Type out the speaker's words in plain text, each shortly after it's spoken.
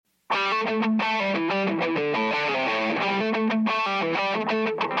Hey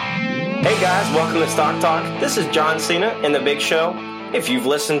guys, welcome to Stock Talk. This is John Cena in The Big Show. If you've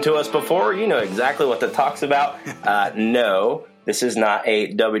listened to us before, you know exactly what the talk's about. No, this is not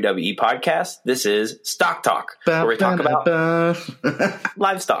a WWE podcast. This is Stock Talk, where we talk about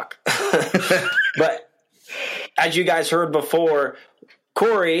livestock. But as you guys heard before,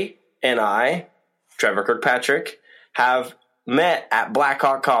 Corey and I, Trevor Kirkpatrick, have met at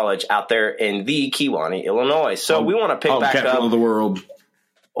Blackhawk College out there in the Kewanee, Illinois. So we want to pick back capital up. of the world.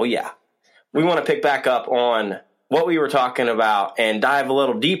 Oh, yeah. We want to pick back up on what we were talking about and dive a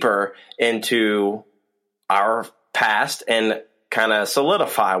little deeper into our past and kind of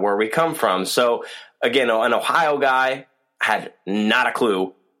solidify where we come from. So, again, an Ohio guy had not a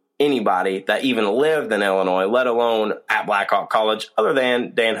clue anybody that even lived in Illinois, let alone at Blackhawk College, other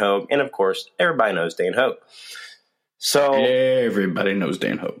than Dan Hogue. And, of course, everybody knows Dan Hogue. So everybody knows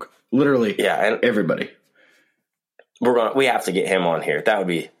Dan Hogue. Literally, yeah, and everybody. We have to get him on here. That would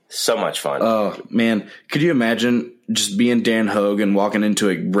be so much fun. Oh, man. Could you imagine just being Dan Hogue and walking into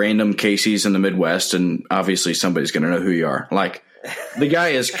a random Casey's in the Midwest, and obviously somebody's going to know who you are? Like, the guy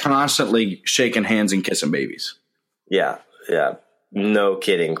is constantly shaking hands and kissing babies. Yeah. No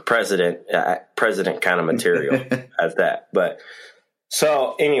kidding. President kind of material as that. But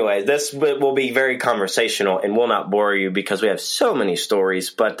so anyway, this will be very conversational and will not bore you because we have so many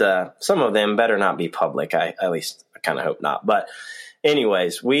stories, but some of them better not be public. At least I kind of hope not. But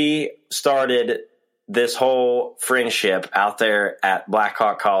anyways, we started this whole friendship out there at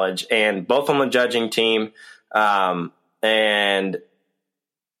Blackhawk College, and both on the judging team, and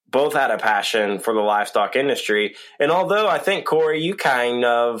both had a passion for the livestock industry. And although I think, Corey, you kind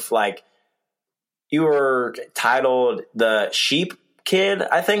of you were titled the sheep kid,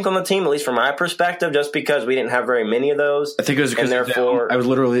 I think, on the team, at least from my perspective, just because we didn't have very many of those. I think it was because I was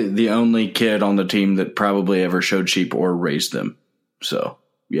literally the only kid on the team that probably ever showed sheep or raised them. So,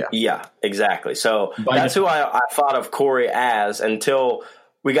 yeah. Yeah, exactly. So that's who I thought of Corey as until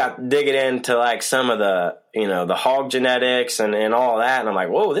we got digging into some of the, the hog genetics and all that. And I'm like,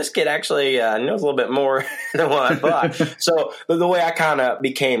 whoa, this kid actually knows a little bit more than what I thought. So the way I kind of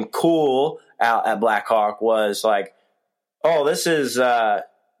became cool out at Blackhawk was like, oh, this is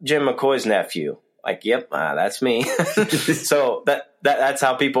Jim McCoy's nephew. Like, yep, that's me. So that's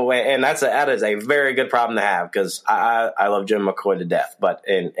how people went, and that is a very good problem to have because I love Jim McCoy to death. But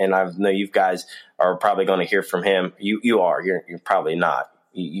and I know you guys are probably going to hear from him. You are. You're probably not.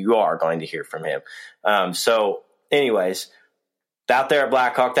 You are going to hear from him. So, anyways, out there at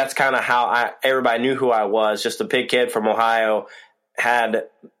Blackhawk, that's kind of how everybody knew who I was. Just a big kid from Ohio, had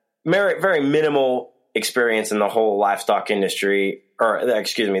very minimal experience in the whole livestock industry, or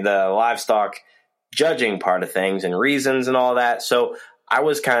excuse me, the livestock judging part of things and reasons and all that. So I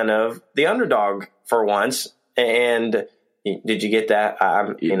was kind of the underdog for once. And did you get that?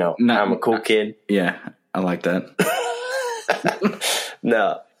 I'm a cool kid. Yeah, I like that.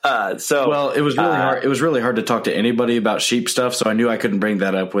 No. Well, it was really hard. It was really hard to talk to anybody about sheep stuff. So I knew I couldn't bring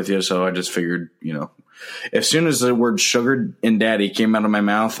that up with you. So I just figured, as soon as the word sugar and daddy came out of my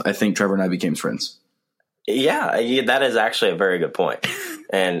mouth, I think Trevor and I became friends. Yeah, that is actually a very good point.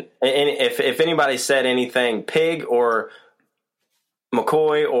 And if anybody said anything pig or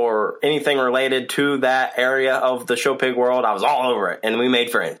McCoy or anything related to that area of the show pig world, I was all over it, and we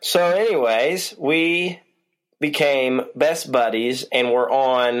made friends. So anyways, we became best buddies, and we're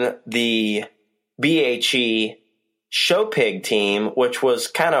on the BHE show pig team, which was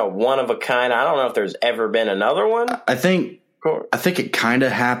kind of one of a kind. I don't know if there's ever been another one. I think it kind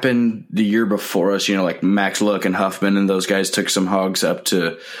of happened the year before us, like Max Look and Huffman and those guys took some hogs up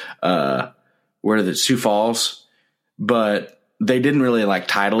to Sioux Falls, but they didn't really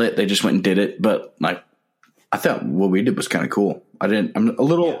title it. They just went and did it. But I thought what we did was kind of cool. I'm a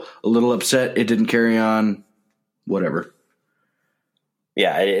little upset it didn't carry on. Whatever.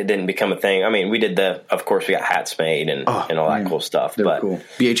 Yeah, it didn't become a thing. I mean, we did of course we got hats made and all that cool stuff. They were cool.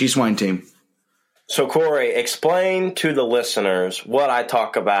 BHE swine team. So, Corey, explain to the listeners what I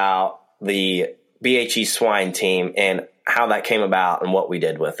talk about the BHE swine team and how that came about and what we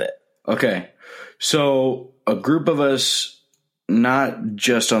did with it. Okay. So a group of us, not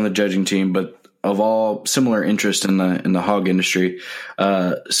just on the judging team, but of all similar interest in the hog industry,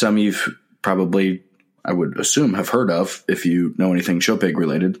 some you've probably, I would assume, have heard of if you know anything show pig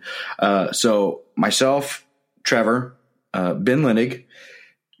related. So myself, Trevor, Ben Lindig,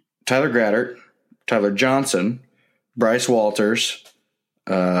 Tyler Graddert, Tyler Johnson, Bryce Walters,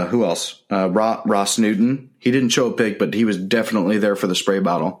 who else? Ross Newton. He didn't show a pig, but he was definitely there for the spray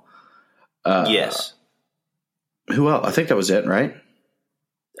bottle. Yes. Who else? I think that was it, right?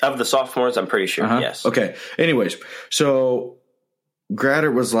 Of the sophomores, I'm pretty sure, yes. Okay. Anyways, so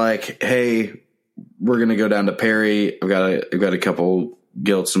Gratter was like, hey, we're going to go down to Perry. I've got a couple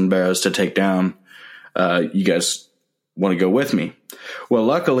gilts and barrows to take down. You guys want to go with me? Well,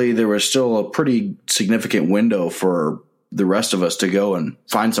 luckily, there was still a pretty significant window for the rest of us to go and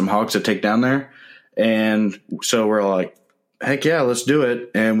find some hogs to take down there. And so we're like, heck yeah, let's do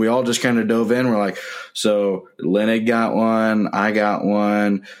it. And we all just kind of dove in. We're like, so Leonard got one, I got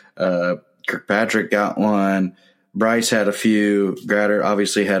one, Kirkpatrick got one, Bryce had a few, Gratter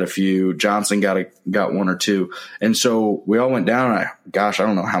obviously had a few, Johnson got one or two. And so we all went down. I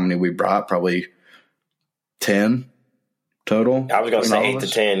don't know how many we brought, probably 10 total. I was going to say 8 to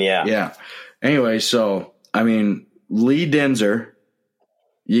 10, yeah. Yeah. Anyway, so, I mean, Lee Denzer,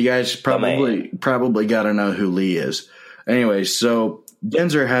 you guys probably got to know who Lee is. Anyway, so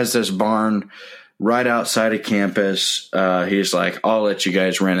Denzer has this barn right outside of campus. He's like, I'll let you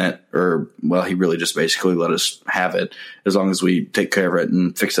guys rent it. Or, well, he really just basically let us have it as long as we take care of it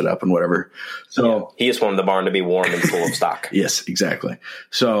and fix it up and whatever. So he just wanted the barn to be warm and full of stock. Yes, exactly.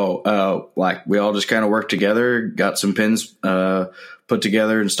 So, we all just kind of worked together, got some pins put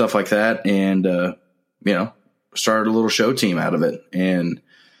together and stuff like that. And, started a little show team out of it. And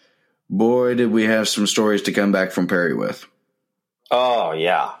boy, did we have some stories to come back from Perry with. Oh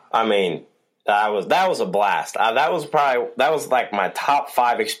yeah. I mean, that was a blast. That was like my top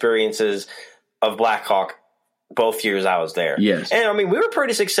 5 experiences of Blackhawk both years I was there. Yes. And I mean, we were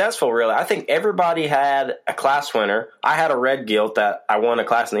pretty successful, really. I think everybody had a class winner. I had a red gilt that I won a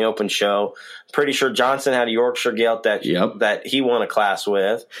class in the open show. Pretty sure Johnson had a Yorkshire gilt that he won a class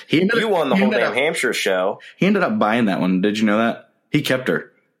with. You won the whole damn Hampshire show. He ended up buying that one. Did you know that? He kept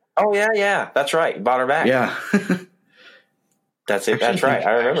her. Oh, yeah. That's right. Bought her back. Yeah. That's it. That's right.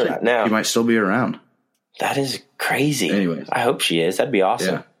 I remember that now. She might still be around. That is crazy. Anyways. I hope she is. That'd be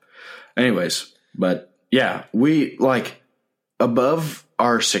awesome. Yeah. Anyways, but yeah, we above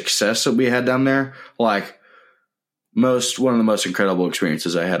our success that we had down there, one of the most incredible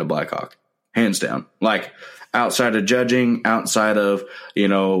experiences I had at Blackhawk, hands down. Outside of judging, outside of,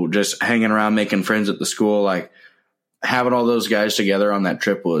 just hanging around, making friends at the school, having all those guys together on that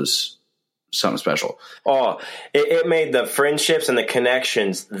trip was something special. Oh, it made the friendships and the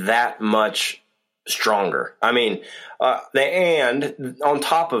connections that much stronger. I mean, and on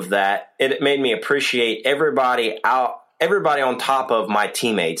top of that, it made me appreciate everybody on top of my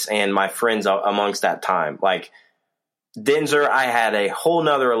teammates and my friends amongst that time. Like Denzer, I had a whole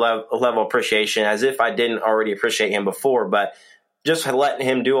nother level of appreciation, as if I didn't already appreciate him before, but just letting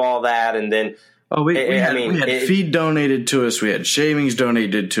him do all that. And then, we had feed donated to us. We had shavings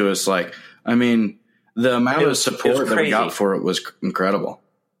donated to us. The amount of support that we got for it was incredible.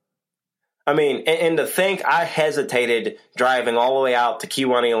 I mean, and to think I hesitated driving all the way out to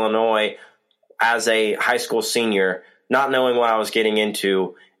Kewanee, Illinois as a high school senior, not knowing what I was getting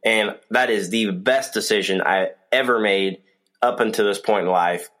into. And that is the best decision I ever made up until this point in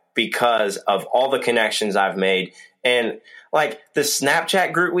life because of all the connections I've made. And the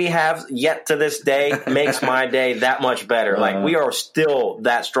Snapchat group we have yet to this day makes my day that much better. We are still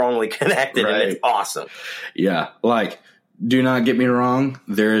that strongly connected, right? And it's awesome. Yeah. Do not get me wrong.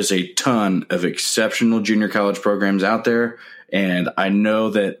 There is a ton of exceptional junior college programs out there. And I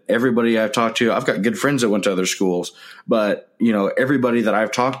know that everybody I've talked to, I've got good friends that went to other schools, but everybody that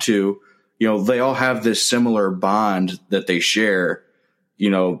I've talked to, they all have this similar bond that they share,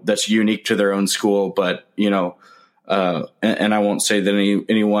 that's unique to their own school. But, and I won't say that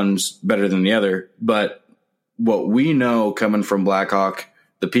anyone's better than the other, but what we know coming from Blackhawk,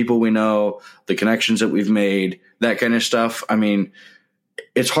 the people we know, the connections that we've made, that kind of stuff. I mean,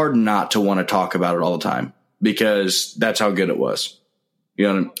 it's hard not to want to talk about it all the time because that's how good it was. You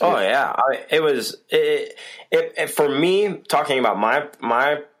know what I mean? Oh yeah. It was for me, talking about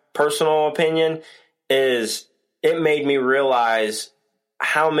my personal opinion, is it made me realize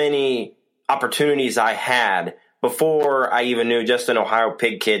how many opportunities I had before I even knew just an Ohio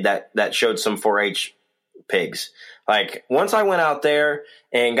pig kid that showed some 4-H pigs. Once I went out there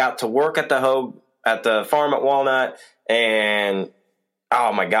and got to work at the farm at Walnut, and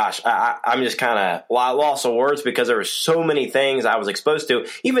oh my gosh, I'm just kind of lost of words because there were so many things I was exposed to,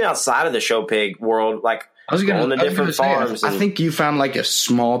 even outside of the show pig world, on the different farms. I think you found a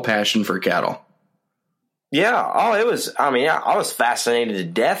small passion for cattle. Yeah. Oh, it was. I mean, I was fascinated to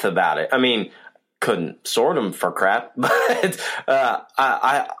death about it. I mean, couldn't sort them for crap, but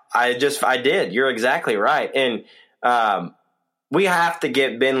I did. You're exactly right, and we have to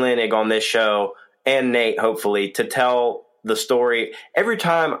get Ben Lenig on this show and Nate, hopefully, to tell the story. Every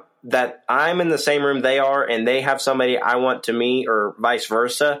time that I'm in the same room they are and they have somebody I want to meet or vice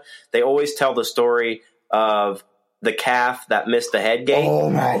versa, they always tell the story of the calf that missed the head gate. Oh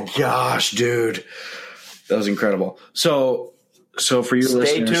my gosh, dude. That was incredible. So for you listeners,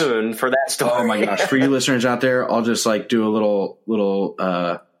 stay tuned for that story. Oh my gosh. For you listeners out there, I'll just like do a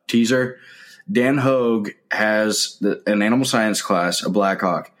little teaser. Dan Hogue has an animal science class at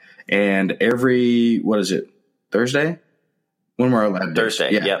Blackhawk, and every, Thursday? When were our lab days?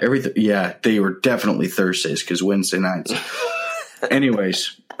 Thursday, yeah. They were definitely Thursdays because Wednesday nights.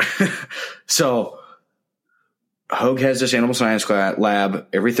 Anyways, so Hogue has this animal science lab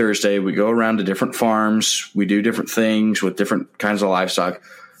every Thursday. We go around to different farms. We do different things with different kinds of livestock.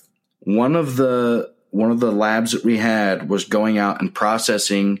 One of the labs that we had was going out and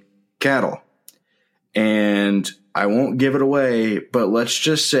processing cattle. And I won't give it away, but let's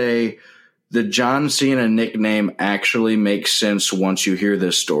just say the John Cena nickname actually makes sense once you hear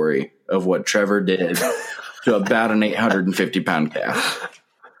this story of what Trevor did to about an 850-pound calf.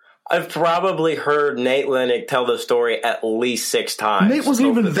 I've probably heard Nate Lennick tell the story at least 6 times. Nate wasn't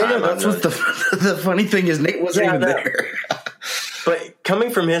even there. That's what the funny thing is. Nate wasn't even there. But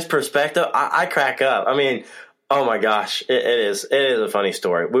coming from his perspective, I crack up. I mean, oh my gosh, it is a funny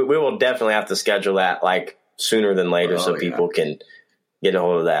story. We will definitely have to schedule that like sooner than later so people can get a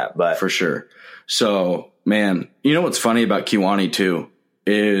hold of that. But for sure. So, man, you know what's funny about Kewaunee too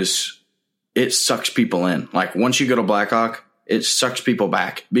is it sucks people in. Like once you go to Blackhawk, it sucks people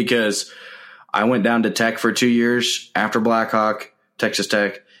back because I went down to Tech for 2 years after Blackhawk, Texas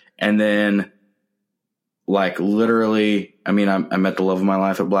Tech, and then like literally, I mean, I met the love of my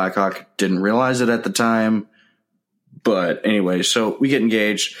life at Blackhawk. Didn't realize it at the time. But anyways, so we get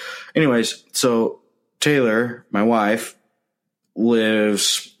engaged. Anyways, so Taylor, my wife,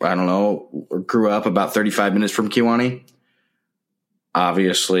 lives, I don't know, grew up about 35 minutes from Kewaunee.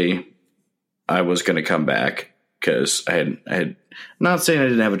 Obviously, I was going to come back because I had not saying I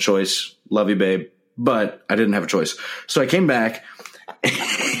didn't have a choice. Love you, babe. But I didn't have a choice. So I came back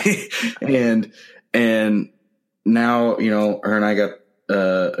and now, you know, her and I got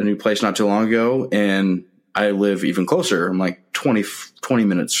a new place not too long ago, and I live even closer. I'm like 20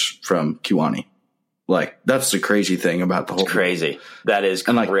 minutes from Kewaunee. Like, that's the crazy thing about the whole thing. Crazy. That is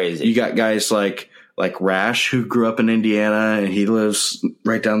and crazy. You got guys like Rash, who grew up in Indiana, and he lives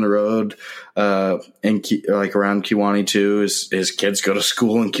right down the road, and like around Kewaunee too. His kids go to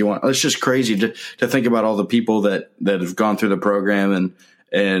school in Kewaunee. It's just crazy to think about all the people that have gone through the program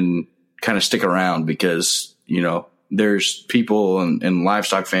and kind of stick around because, you know, there's people and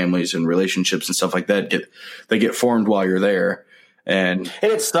livestock families and relationships and stuff like that get formed while you're there. And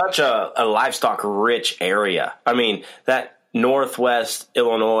it's such a livestock rich area. I mean, that Northwest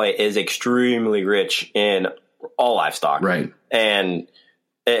Illinois is extremely rich in all livestock. Right. And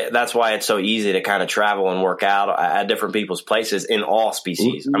that's why it's so easy to kind of travel and work out at different people's places in all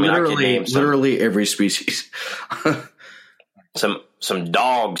species. I mean, I could name literally every species. Some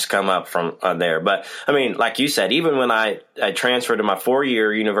dogs come up from there. But, I mean, like you said, even when I transferred to my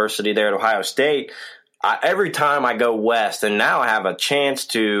 4-year university there at Ohio State, every time I go west, and now I have a chance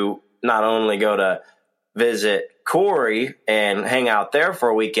to not only go to visit Corey and hang out there for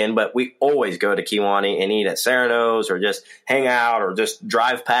a weekend, but we always go to Kewaunee and eat at Serrano's or just hang out or just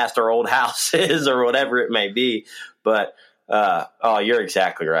drive past our old houses or whatever it may be. But, you're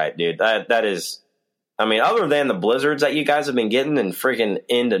exactly right, dude. That is, I mean, other than the blizzards that you guys have been getting in freaking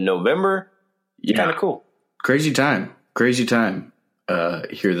into November, kind of cool. Crazy time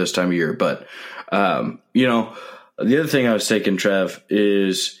here this time of year. But, you know, the other thing I was thinking, Trev,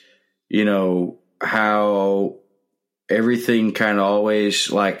 is, you know, how everything kind of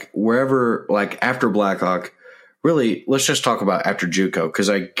always, like, wherever, like, after Blackhawk, really, let's just talk about after JUCO, because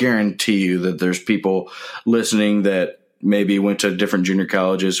I guarantee you that there's people listening that maybe went to different junior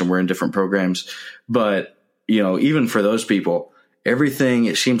colleges and were in different programs. But, you know, even for those people, everything,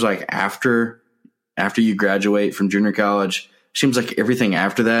 it seems like after you graduate from junior college, seems like everything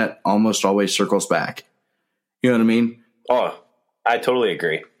after that almost always circles back. You know what I mean? Oh, I totally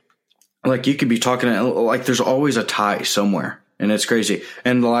agree. Like, you could be talking, like, there's always a tie somewhere, and it's crazy.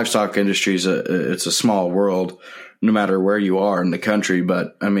 And the livestock industry it's a small world, no matter where you are in the country.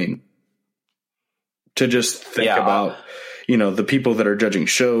 But I mean, to just think about, you know, the people that are judging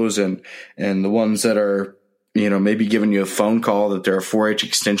shows and the ones that are, you know, maybe giving you a phone call that they're a 4-H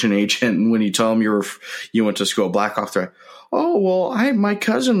extension agent, and when you tell them you went to school at Blackhawk, they're like, oh, well, my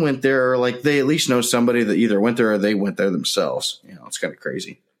cousin went there. Or like, they at least know somebody that either went there or they went there themselves. You know, it's kind of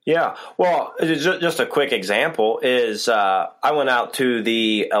crazy. Yeah. Well, just a quick example is I went out to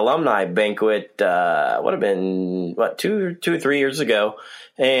the alumni banquet, would have been, 2 or 3 years ago.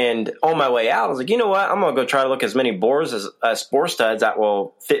 And on my way out, I was like, you know what? I'm going to go try to look as many boards as sport studs that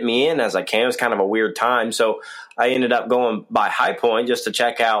will fit me in as I can. It was kind of a weird time. So I ended up going by High Point just to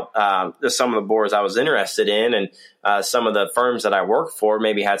check out some of the boards I was interested in. And some of the firms that I work for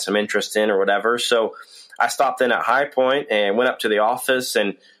maybe had some interest in or whatever. So I stopped in at High Point and went up to the office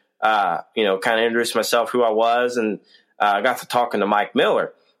and, kind of introduced myself, who I was, and got to talking to Mike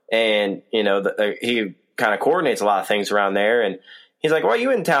Miller. And, he kind of coordinates a lot of things around there. And he's like, what are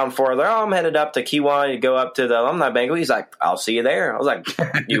you in town for? I was like, I'm headed up to Kewaunee to go up to the alumni banquet. He's like, I'll see you there. I was like,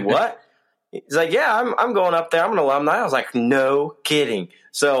 you what? He's like, yeah, I'm going up there. I'm an alumni. I was like, no kidding.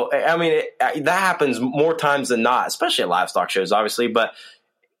 So, I mean, that happens more times than not, especially at livestock shows, obviously. But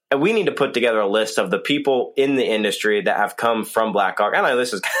we need to put together a list of the people in the industry that have come from Blackhawk. I know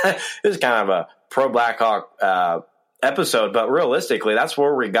this is kind of a pro Blackhawk episode, but realistically, that's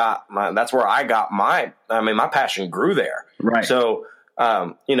where I got my passion grew there. Right. So,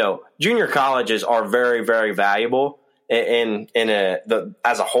 junior colleges are very, very valuable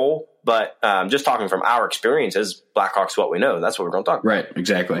as a whole. But just talking from our experiences, Blackhawk's what we know. That's what we're going to talk about. Right.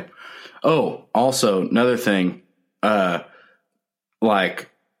 Exactly. Oh, also another thing,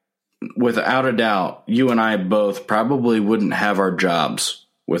 without a doubt, you and I both probably wouldn't have our jobs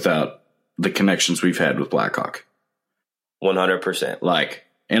without the connections we've had with Blackhawk. 100%.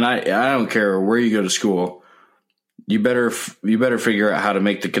 And I don't care where you go to school, you better figure out how to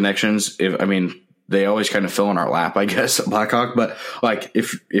make the connections. They always kind of fill in our lap, I guess, at Blackhawk. But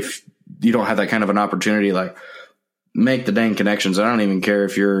if you don't have that kind of an opportunity, make the dang connections. I don't even care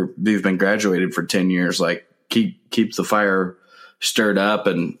if you've been graduated for 10 years. Keep the fire stirred up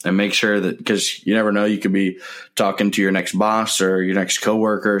and make sure that, because you never know, you could be talking to your next boss or your next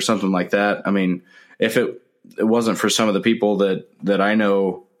coworker or something like that. If it wasn't for some of the people that I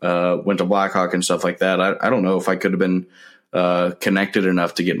know went to Blackhawk and stuff like that, I don't know if I could have been connected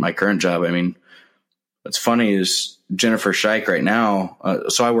enough to get my current job. What's funny is Jennifer Scheich right now.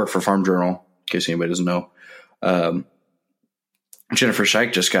 So I work for Farm Journal, in case anybody doesn't know. Jennifer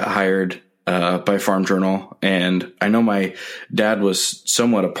Scheich just got hired by Farm Journal, and I know my dad was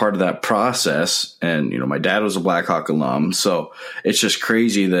somewhat a part of that process, and my dad was a Blackhawk alum, so it's just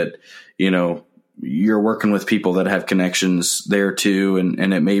crazy that you're working with people that have connections there too,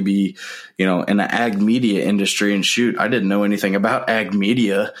 and it may be in the ag media industry, and shoot, I didn't know anything about ag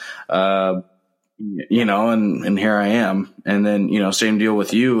media, and here I am, and then same deal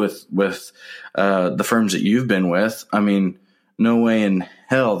with you with the firms that you've been with. No way in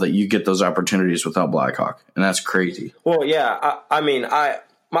hell that you get those opportunities without Blackhawk, and that's crazy. Well, yeah,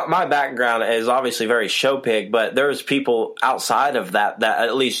 my background is obviously very show pig, but there's people outside of that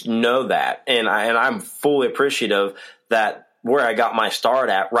at least know that, and I'm fully appreciative that where I got my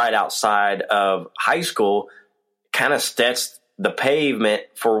start at, right outside of high school, kind of sets the pavement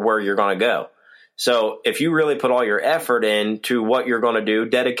for where you're going to go. So if you really put all your effort into what you're going to do,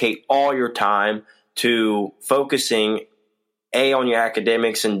 dedicate all your time to focusing A, on your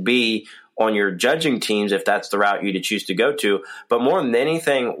academics, and B, on your judging teams, if that's the route you choose to go to. But more than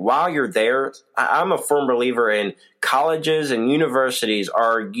anything, while you're there, I'm a firm believer in colleges and universities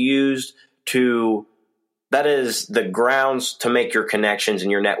are used to, that is the grounds to make your connections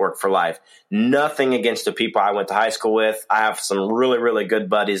and your network for life. Nothing against the people I went to high school with. I have some really, really good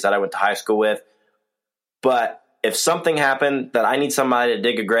buddies that I went to high school with. But if something happened that I need somebody to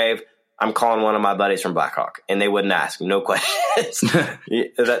dig a grave, I'm calling one of my buddies from Blackhawk, and they wouldn't ask, no questions.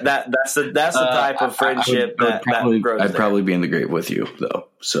 That's the type of friendship that grows. I'd probably be in the grave with you, though.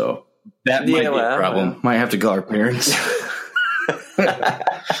 So that might be a problem. Might have to call our parents.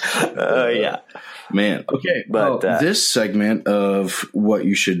 Yeah, man. Okay, but this segment of what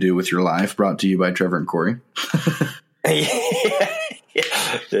you should do with your life brought to you by Trevor and Corey.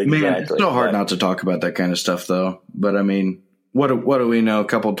 Exactly. Man, it's so hard not to talk about that kind of stuff, though. But what do we know? A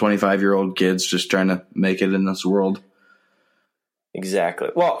couple 25-year-old kids just trying to make it in this world. Exactly.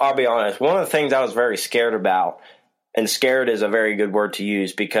 Well, I'll be honest. One of the things I was very scared about, and scared is a very good word to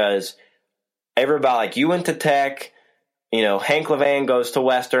use, because everybody, you went to Tech, Hank Levan goes to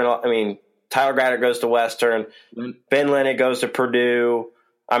Western. Tyler Grader goes to Western. Ben Lennon goes to Purdue.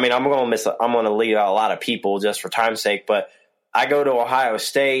 I'm going to leave out a lot of people just for time's sake, but I go to Ohio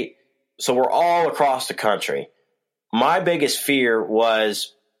State. So we're all across the country. My biggest fear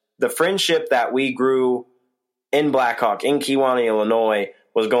was the friendship that we grew in Blackhawk, in Kewaunee, Illinois,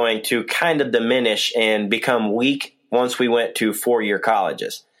 was going to kind of diminish and become weak once we went to 4-year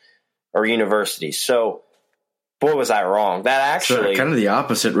colleges or universities. So boy, was I wrong. That actually kind of the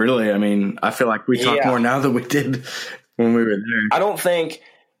opposite, really. I mean, I feel like we talk more now than we did when we were there. I don't think,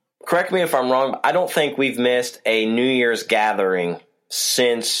 correct me if I'm wrong, but I don't think we've missed a New Year's gathering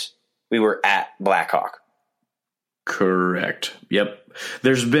since we were at Blackhawk. Correct. Yep.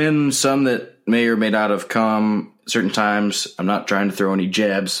 There's been some that may or may not have come certain times. I'm not trying to throw any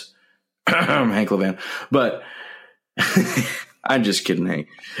jabs, Hank Levan, but I'm just kidding, Hank.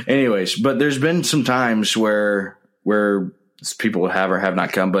 Anyways, but there's been some times where people have or have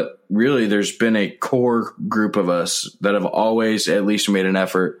not come, but really there's been a core group of us that have always at least made an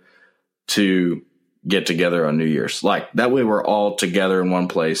effort to get together on New Year's. Like that way we're all together in one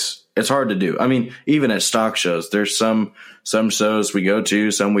place. It's hard to do. I mean, even at stock shows, there's some shows we go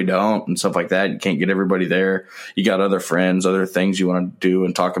to, some we don't, and stuff like that. You can't get everybody there. You got other friends, other things you want to do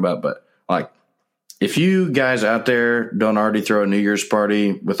and talk about. But like, if you guys out there don't already throw a New Year's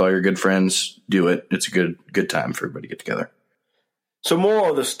party with all your good friends, do it. It's a good time for everybody to get together. So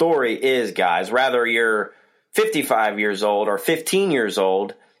moral of the story is, guys, whether you're 55 years old or 15 years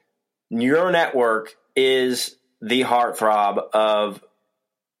old, your network is the heartthrob of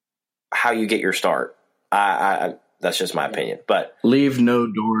how you get your start. That's just my opinion. But leave no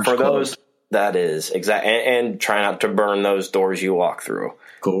doors for closed. Those. That is exact, and try not to burn those doors you walk through.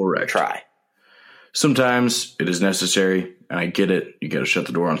 Correct. Try. Sometimes it is necessary, and I get it. You got to shut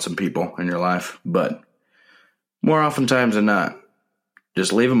the door on some people in your life, but more oftentimes than not,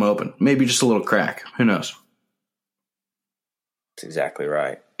 just leave them open. Maybe just a little crack. Who knows? That's exactly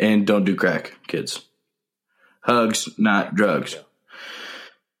right. And don't do crack, kids. Hugs, not drugs.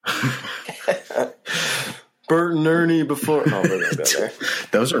 Bert and Ernie before. Oh, we're gonna go there.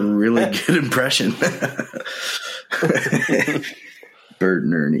 That was a really good impression. Bert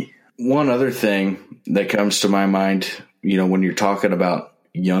and Ernie. One other thing that comes to my mind, when you're talking about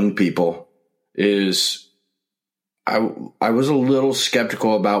young people, is I was a little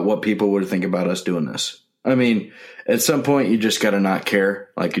skeptical about what people would think about us doing this. I mean, at some point you just got to not care.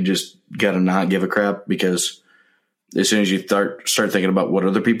 Like you just got to not give a crap, because as soon as you start thinking about what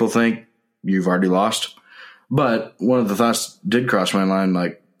other people think, you've already lost. But one of the thoughts did cross my mind,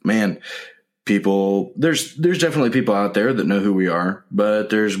 like, man, there's definitely people out there that know who we are, but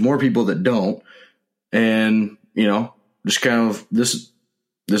there's more people that don't. And, just kind of this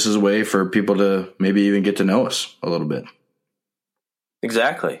is a way for people to maybe even get to know us a little bit.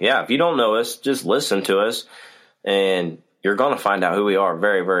 Exactly. Yeah. If you don't know us, just listen to us and you're going to find out who we are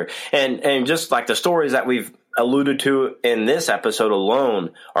very, very. And just like the stories that we've alluded to in this episode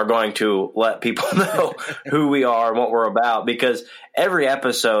alone are going to let people know who we are and what we're about, because every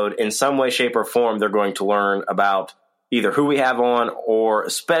episode in some way, shape, or form, they're going to learn about either who we have on, or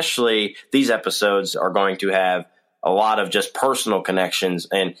especially these episodes are going to have a lot of just personal connections.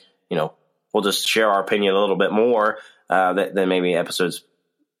 And, we'll just share our opinion a little bit more than maybe episodes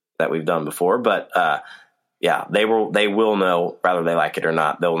that we've done before. But, yeah, they will know, whether they like it or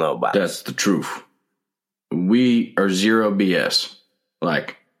not, they'll know about it. That's the truth. We are zero BS.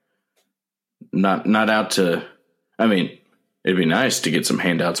 Like, not out to, I mean, it'd be nice to get some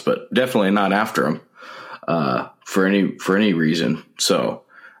handouts, but definitely not after them for any reason. So,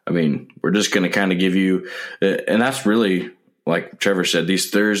 I mean, we're just going to kind of give you, and that's really, like Trevor said, these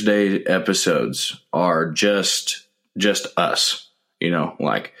Thursday episodes are just us,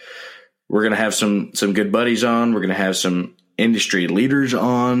 like we're going to have some good buddies on. We're going to have some industry leaders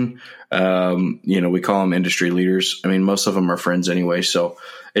on. We call them industry leaders. I mean, most of them are friends anyway. So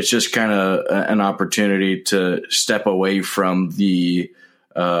it's just kind of an opportunity to step away from the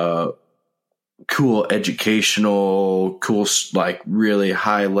cool educational, like really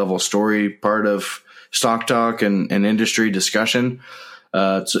high level story part of Stock Talk and industry discussion.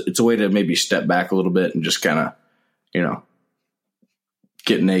 It's a way to maybe step back a little bit and just kind of,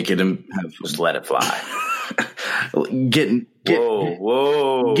 get naked and have just let it fly.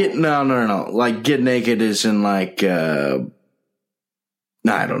 Whoa. No. Like get naked is in like, I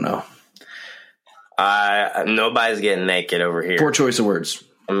don't know. Nobody's getting naked over here. Poor choice of words.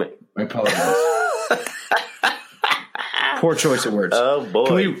 I apologize. Poor choice of words. Oh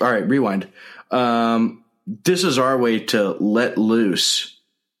boy. All right, rewind. This is our way to let loose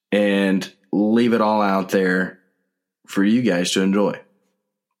and leave it all out there for you guys to enjoy.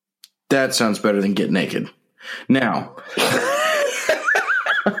 That sounds better than get naked. Now,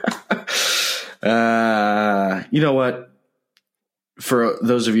 you know what? For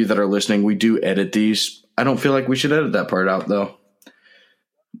those of you that are listening, we do edit these. I don't feel like we should edit that part out, though.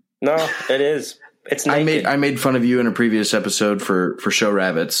 No, it is. It's naked. I made fun of you in a previous episode for show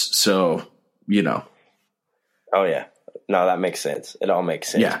rabbits, so Oh yeah, no, that makes sense. It all makes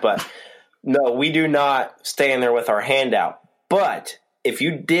sense. Yeah. But No, we do not stay in there with our hand out. But if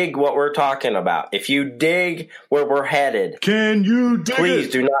you dig what we're talking about, if you dig where we're headed, can you dig please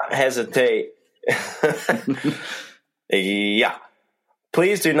it? Do not hesitate. Yeah.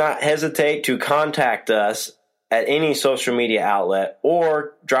 Please do not hesitate to contact us at any social media outlet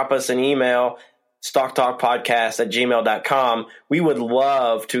or drop us an email, stocktalkpodcast@gmail.com. We would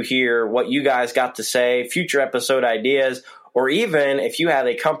love to hear what you guys got to say, future episode ideas, or even if you have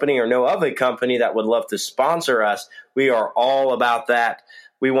a company or know of a company that would love to sponsor us, we are all about that.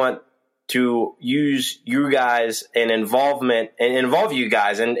 We want to use you guys and involve you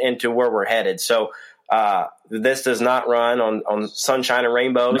guys into where we're headed. So this does not run on sunshine and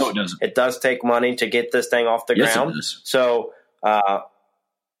rainbows. No, it doesn't. It does take money to get this thing off the ground. It does. So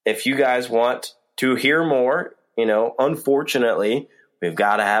if you guys want to hear more, unfortunately, we've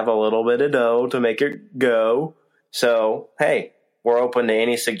got to have a little bit of dough to make it go. So, hey, we're open to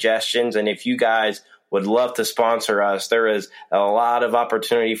any suggestions. And if you guys would love to sponsor us, there is a lot of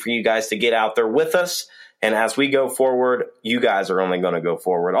opportunity for you guys to get out there with us. And as we go forward, you guys are only going to go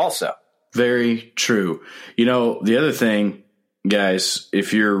forward also. Very true. The other thing, guys,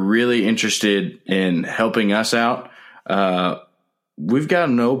 if you're really interested in helping us out, we've got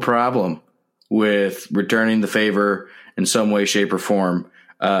no problem with returning the favor in some way, shape, or form.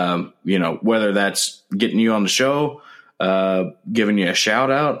 Whether that's getting you on the show, giving you a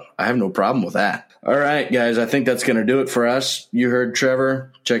shout out, I have no problem with that. All right, guys, I think that's going to do it for us. You heard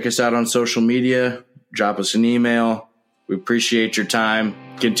Trevor. Check us out on social media. Drop us an email. We appreciate your time.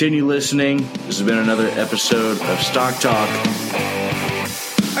 Continue listening. This has been another episode of Stock Talk.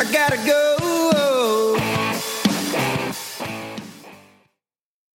 I gotta go.